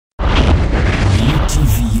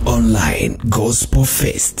Online Gospel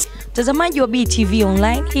Fest. Mtazamaji wa BTV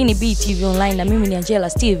Online, hii ni BTV Online na mimi ni Angela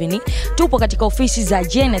Steven. Tupo katika ofisi za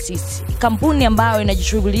GENECIC, kampuni ambayo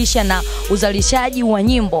inajishughulisha na uzalishaji wa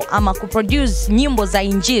nyimbo ama kuproduce nyimbo za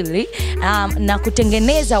injili na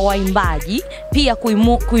kutengeneza waimbaji, pia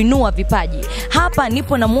kuinua vipaji. Hapa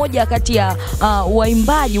nipo na moja kati ya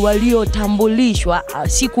waimbaji waliotambulishwa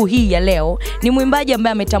siku hii ya leo. Ni mwimbaji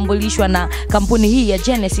ambaye ametambulishwa na kampuni hii ya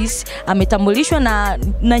GENECIC, ametambulishwa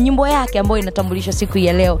na nyimbo yake ambayo inatambulishwa siku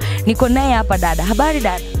ya leo. Niko naye hapa dada. Habari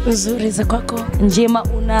dada? Nzuri, za kwako? Njema.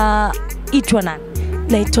 Unaitwa nani?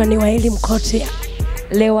 Naitwa Niwaeli Mkhortia.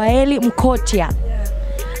 Niwaeli Mkhortia.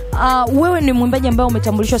 Wewe ni mwimbaji ambaye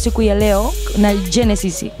umetambulishwa siku ya leo na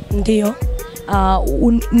GENECIC. Ndio.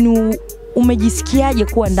 Umejisikiaje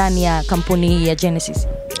kuwa ndani ya kampuni hii ya GENECIC?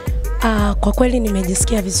 Kwa kweli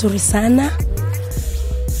nimejisikia vizuri sana.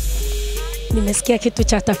 Nimesikia kitu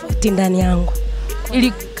cha tofauti ndani yangu.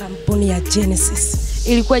 Ili kampuni ya GENECIC.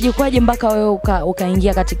 Ilikuwaje mpaka wewe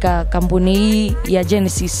ukaingia katika kampuni hii ya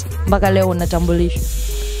GENECIC mpaka leo unatambulishwa?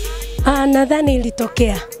 Nadhani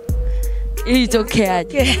ilitokea.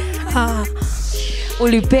 Ilitokeaje?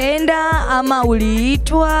 Ulipenda ama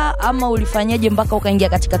uliitwa ama ulifanyaje mpaka ukaingia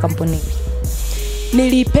katika kampuni?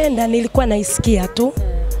 Nilipenda, nilikuwa naisikia tu.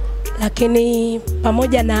 Lakini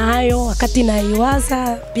pamoja na hayo, wakati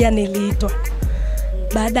naiwaza pia niliitwa.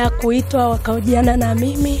 Baada ya kuitwa wakahojiana na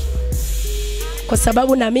mimi, kwa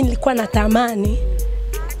sababu na mimi nilikuwa natamani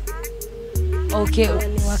ni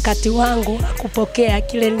wakati wangu kupokea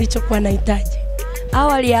kile nilichokuwa nahitaji.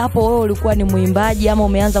 Awali ya hapo wewe ulikuwa ni mwimbaji ama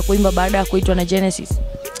umeanza kuimba baada ya kuitwa na GENECIC?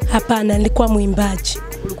 Hapana, nilikuwa mwimbaji.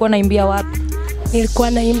 Ulikuwa naimbia wapi?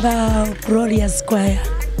 Nilikuwa naimba Glorious Choir.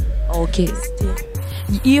 Okay.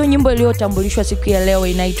 Hiyo nyimbo iliyotambulishwa siku ya leo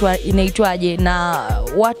inaitwaje na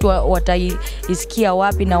watu wataisikia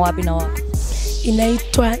wapi na wapi na wapi?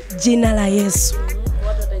 Inaitwa Jina la Yesu.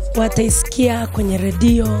 Wataisikia kwenye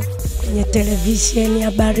redio, kwenye televisheni,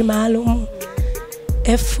 habari maalum,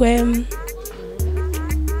 FM,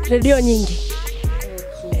 redio nyingi.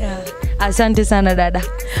 Yeah. Asante sana dada.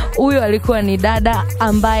 Huyo alikuwa ni dada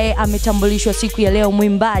ambaye ametambulishwa siku ya leo,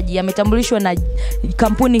 mwimbaji ametambulishwa na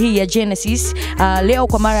kampuni hii ya GENECIC. Leo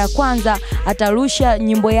kwa mara ya kwanza atarusha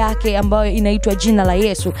nyimbo yake ambayo inaitwa Jina la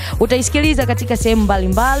Yesu. Utaisikiliza katika sehemu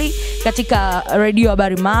mbalimbali, katika redio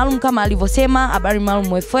habari maalum kama alivyosema, habari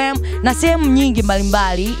maalum FM na sehemu nyingi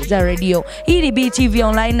mbalimbali za redio. Hii ni BTV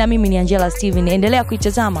Online na mimi ni Angela Steven. Endelea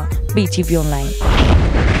kuitazama BTV Online.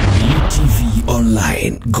 BTV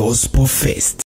Online Gospel Fest.